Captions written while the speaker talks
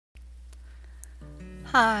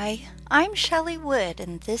Hi, I'm Chelly Wood,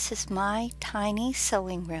 and this is my tiny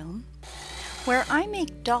sewing room where I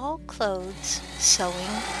make doll clothes sewing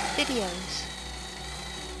videos.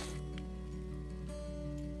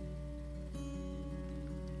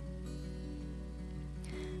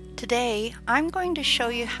 Today I'm going to show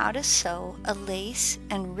you how to sew a lace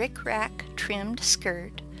and rickrack trimmed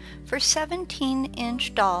skirt for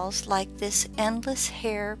 17-inch dolls like this Endless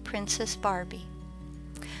Hair Princess Barbie.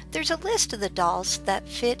 There's a list of the dolls that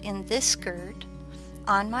fit in this skirt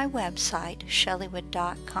on my website,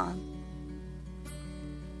 chellywood.com.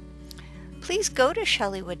 Please go to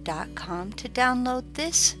chellywood.com to download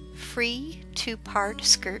this free 2-part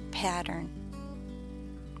skirt pattern.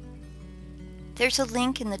 There's a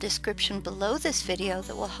link in the description below this video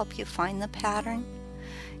that will help you find the pattern.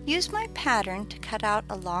 Use my pattern to cut out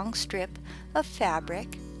a long strip of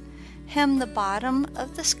fabric. Hem the bottom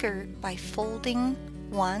of the skirt by folding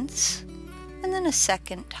once and then a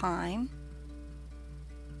second time.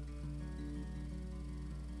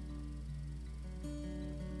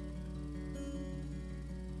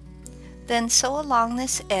 Then sew along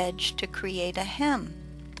this edge to create a hem.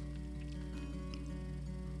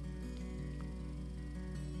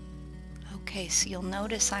 Okay, so you'll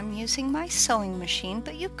notice I'm using my sewing machine,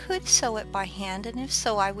 but you could sew it by hand, and if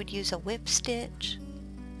so, I would use a whip stitch.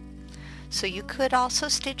 So you could also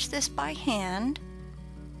stitch this by hand.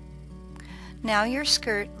 Now your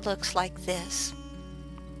skirt looks like this.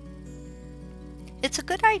 It's a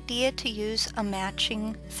good idea to use a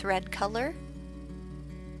matching thread color.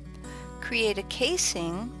 Create a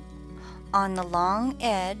casing on the long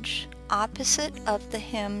edge opposite of the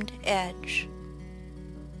hemmed edge.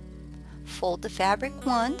 Fold the fabric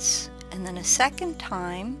once and then a second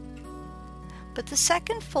time, but the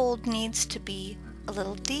second fold needs to be a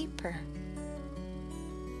little deeper.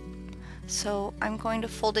 So I'm going to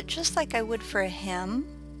fold it just like I would for a hem,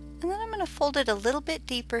 and then I'm going to fold it a little bit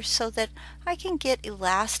deeper so that I can get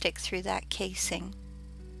elastic through that casing.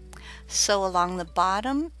 Sew along the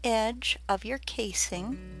bottom edge of your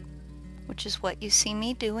casing, which is what you see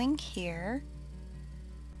me doing here.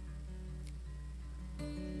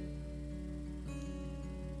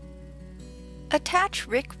 Attach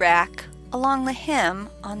rickrack along the hem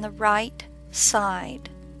on the right side.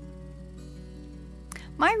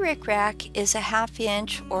 My rickrack is a 1/2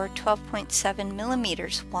 inch or 12.7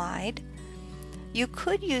 millimeters wide. You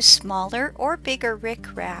could use smaller or bigger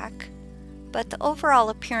rickrack, but the overall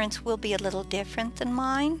appearance will be a little different than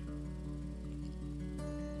mine.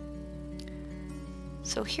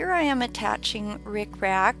 So here I am attaching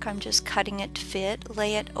rickrack. I'm just cutting it to fit.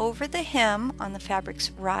 Lay it over the hem on the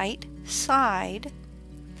fabric's right side.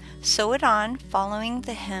 Sew it on following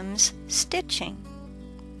the hem's stitching.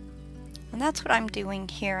 And that's what I'm doing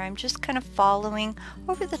here. I'm just kind of following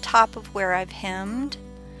over the top of where I've hemmed.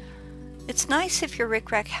 It's nice if your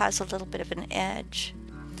rickrack has a little bit of an edge.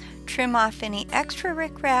 Trim off any extra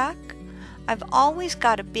rickrack. I've always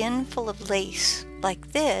got a bin full of lace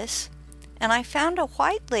like this, and I found a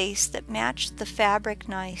white lace that matched the fabric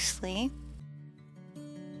nicely.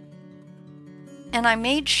 And I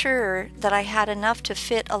made sure that I had enough to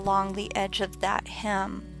fit along the edge of that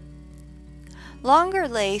hem. Longer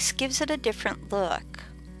lace gives it a different look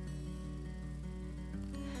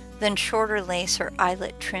than shorter lace or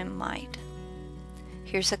eyelet trim might.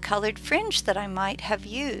 Here's a colored fringe that I might have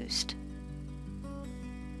used.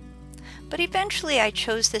 But eventually I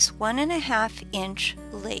chose this 1.5 inch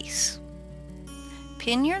lace.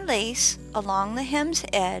 Pin your lace along the hem's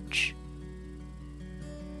edge,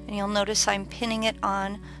 and you'll notice I'm pinning it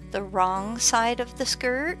on the wrong side of the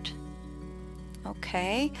skirt.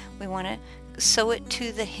 Okay, we want to sew it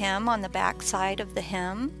to the hem on the back side of the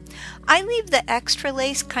hem. I leave the extra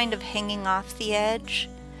lace kind of hanging off the edge,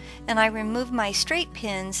 and I remove my straight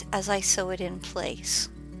pins as I sew it in place.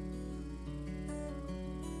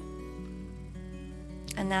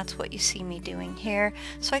 And that's what you see me doing here.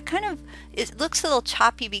 So it looks a little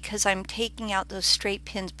choppy because I'm taking out those straight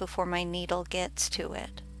pins before my needle gets to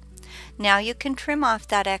it. Now you can trim off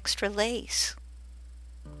that extra lace.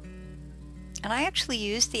 And I actually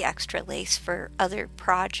use the extra lace for other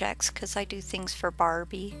projects because I do things for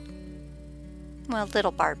Barbie. Well,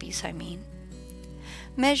 little Barbies, I mean.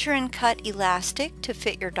 Measure and cut elastic to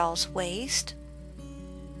fit your doll's waist.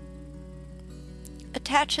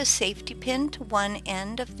 Attach a safety pin to one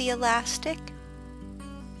end of the elastic.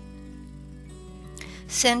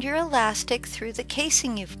 Send your elastic through the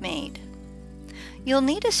casing you've made. You'll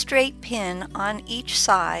need a straight pin on each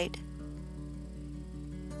side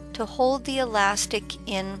to hold the elastic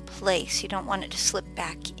in place. You don't want it to slip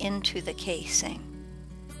back into the casing.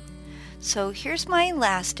 So here's my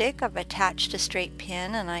elastic. I've attached a straight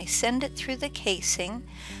pin and I send it through the casing.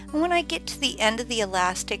 And when I get to the end of the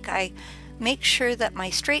elastic, I make sure that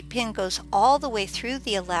my straight pin goes all the way through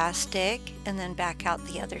the elastic and then back out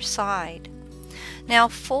the other side. Now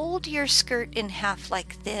fold your skirt in half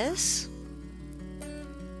like this.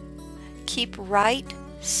 Keep right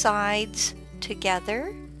sides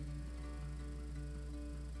together.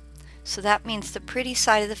 So that means the pretty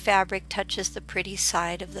side of the fabric touches the pretty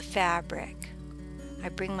side of the fabric. I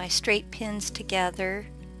bring my straight pins together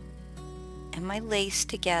and my lace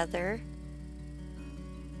together.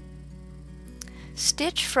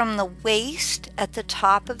 Stitch from the waist at the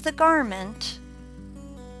top of the garment.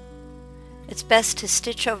 It's best to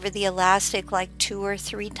stitch over the elastic like 2 or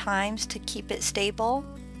 3 times to keep it stable.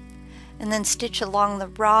 And then stitch along the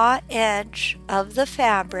raw edge of the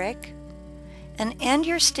fabric and end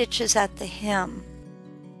your stitches at the hem.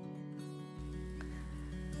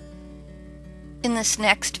 In this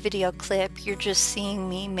next video clip, you're just seeing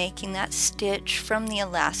me making that stitch from the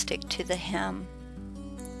elastic to the hem.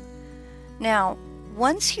 Now,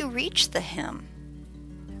 once you reach the hem,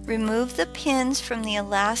 remove the pins from the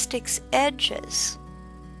elastic's edges.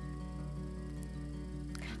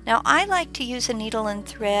 Now, I like to use a needle and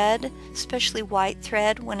thread, especially white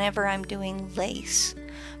thread, whenever I'm doing lace.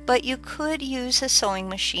 But you could use a sewing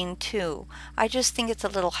machine too. I just think it's a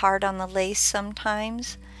little hard on the lace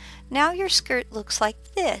sometimes. Now your skirt looks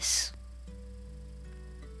like this.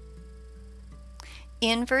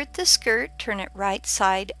 Invert the skirt, turn it right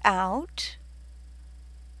side out,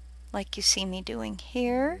 like you see me doing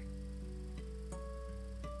here.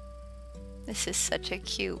 This is such a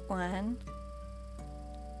cute one.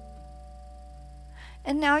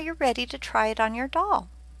 And now you're ready to try it on your doll.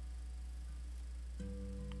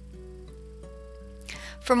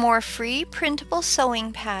 For more free printable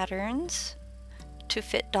sewing patterns to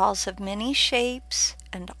fit dolls of many shapes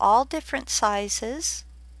and all different sizes,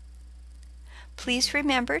 please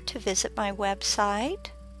remember to visit my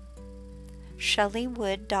website,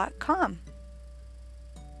 chellywood.com.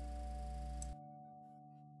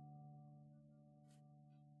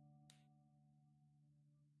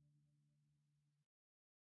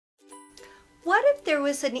 What if there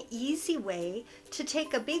was an easy way to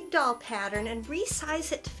take a big doll pattern and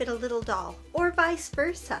resize it to fit a little doll, or vice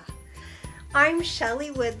versa? I'm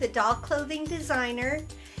Chelly Wood, the doll clothing designer,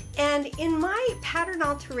 and in my pattern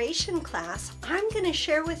alteration class, I'm going to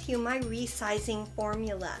share with you my resizing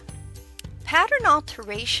formula. Pattern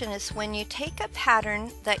alteration is when you take a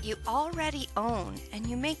pattern that you already own and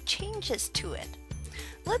you make changes to it.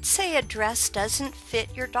 Let's say a dress doesn't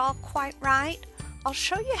fit your doll quite right. I'll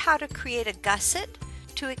show you how to create a gusset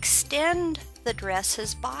to extend the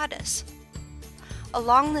dress's bodice.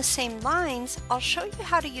 Along the same lines, I'll show you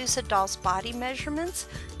how to use a doll's body measurements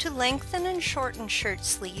to lengthen and shorten shirt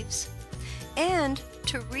sleeves, and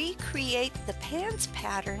to recreate the pants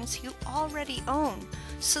patterns you already own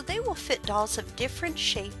so they will fit dolls of different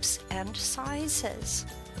shapes and sizes.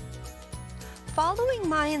 Following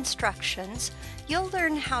my instructions, you'll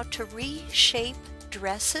learn how to reshape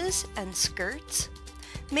dresses and skirts,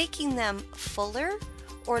 making them fuller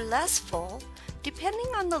or less full depending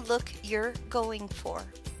on the look you're going for.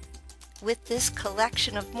 With this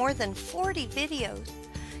collection of more than 40 videos,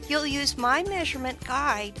 you'll use my measurement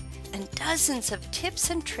guide and dozens of tips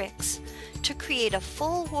and tricks to create a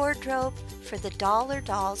full wardrobe for the doll or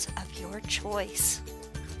dolls of your choice.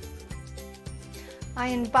 I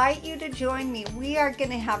invite you to join me. We are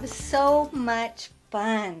going to have so much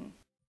fun.